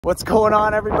What's going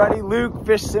on, everybody? Luke,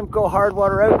 Fish Simcoe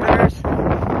Hardwater Outfitters.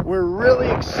 We're really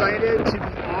excited to be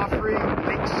offering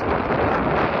Lake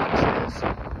boxes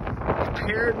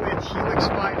paired with Helix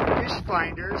 5 fish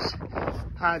finders.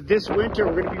 This winter,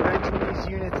 we're going to be renting these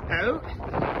units out.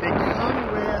 They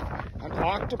come with an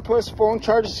octopus phone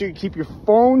charger, so you can keep your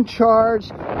phone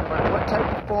charged, no matter what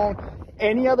type of phone,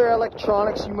 any other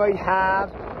electronics you might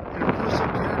have, and of course, they're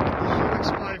paired with the Helix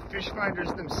 5 fish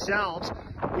finders themselves,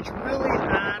 which really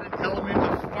add an element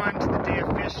of fun to the day of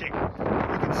fishing.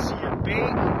 You can see your bait, you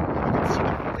can see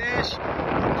the fish, you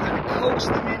can kind of coax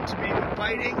them into maybe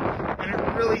biting, and it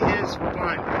really is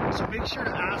fun. So make sure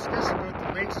to ask us about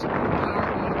the Lake Simcoe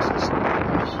power boxes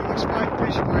and the Helix 5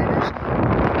 fish finders.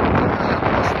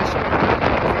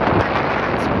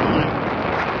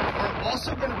 We're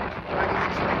also going to be providing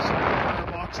these Lake Simcoe power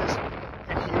boxes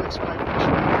and Helix 5 fish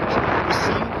finders with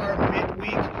some of our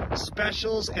midweek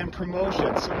specials and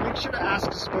promotions, so make sure to ask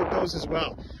us about those as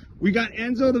well. We got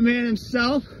Enzo, the man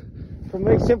himself, from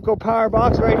Lake Simcoe Power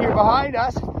Box right here behind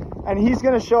us, and he's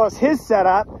going to show us his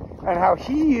setup and how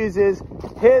he uses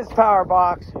his power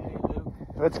box.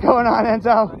 What's going on,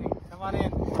 Enzo? Come on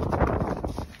in.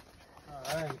 All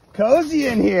right. Cozy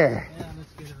in here. Yeah,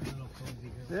 let's get it a little cozy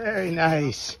here. Very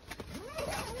nice.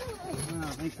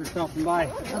 Thanks for stopping by.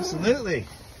 Absolutely.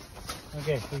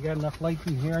 Okay, we got enough light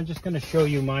in here. I'm just going to show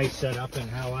you my setup and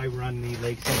how I run the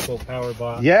Lake Simcoe power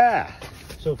box. Yeah.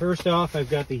 So first off, I've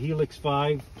got the Helix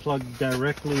 5 plugged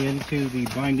directly into the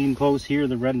binding post here,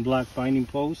 the red and black binding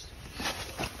post.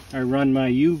 I run my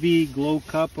UV glow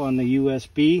cup on the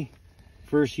USB,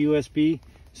 first USB.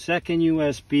 Second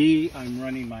USB, I'm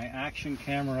running my action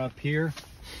camera up here.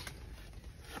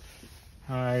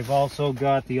 I've also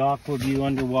got the AquaView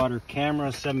underwater camera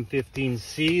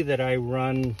 715C that I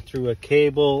run through a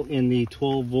cable in the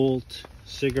 12-volt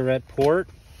cigarette port.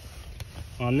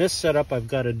 On this setup, I've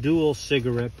got a dual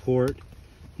cigarette port,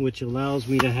 which allows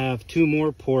me to have two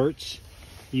more ports,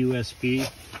 USB,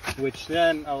 which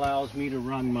then allows me to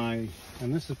run my,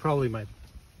 and this is probably my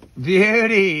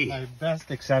Beauty. My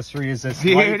best accessory is this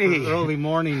Beauty. light for early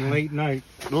morning, late night.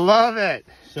 Love it.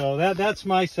 So that's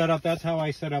my setup. That's how I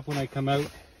set up when I come out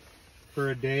for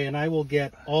a day, and I will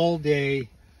get all day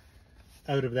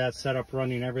out of that setup,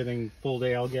 running everything full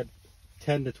day. I'll get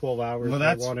 10 to 12 hours. Well,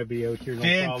 I want to be out here. No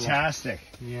fantastic.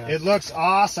 Problem. Yeah. It looks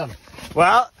awesome.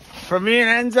 Well, for me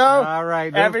and Enzo, all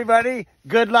right, everybody,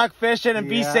 good luck fishing and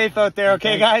be safe out there.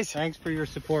 Okay, guys? Thanks for your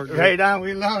support. Right on.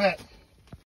 We love it.